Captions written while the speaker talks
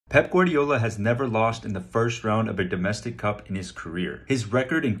Pep Guardiola has never lost in the first round of a domestic cup in his career. His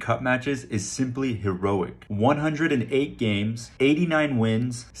record in cup matches is simply heroic. 108 games, 89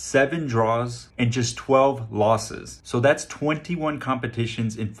 wins, 7 draws, and just 12 losses. So that's 21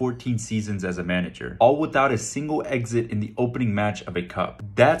 competitions in 14 seasons as a manager, all without a single exit in the opening match of a cup.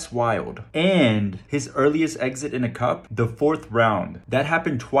 That's wild. And his earliest exit in a cup, the 4th round. That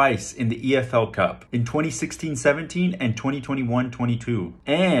happened twice in the EFL Cup, in 2016-17 and 2021-22.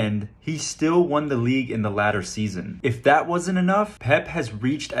 And he still won the league in the latter season. If that wasn't enough, Pep has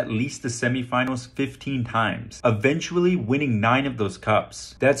reached at least the semifinals 15 times, eventually winning 9 of those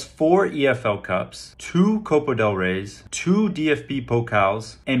cups. That's 4 EFL Cups, 2 Copa del Reys, 2 DFB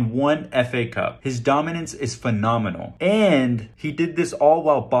Pokals, and 1 FA Cup. His dominance is phenomenal. And he did this all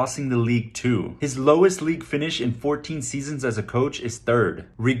while bossing the league too. His lowest league finish in 14 seasons as a coach is 3rd.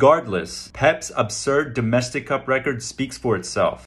 Regardless, Pep's absurd domestic cup record speaks for itself.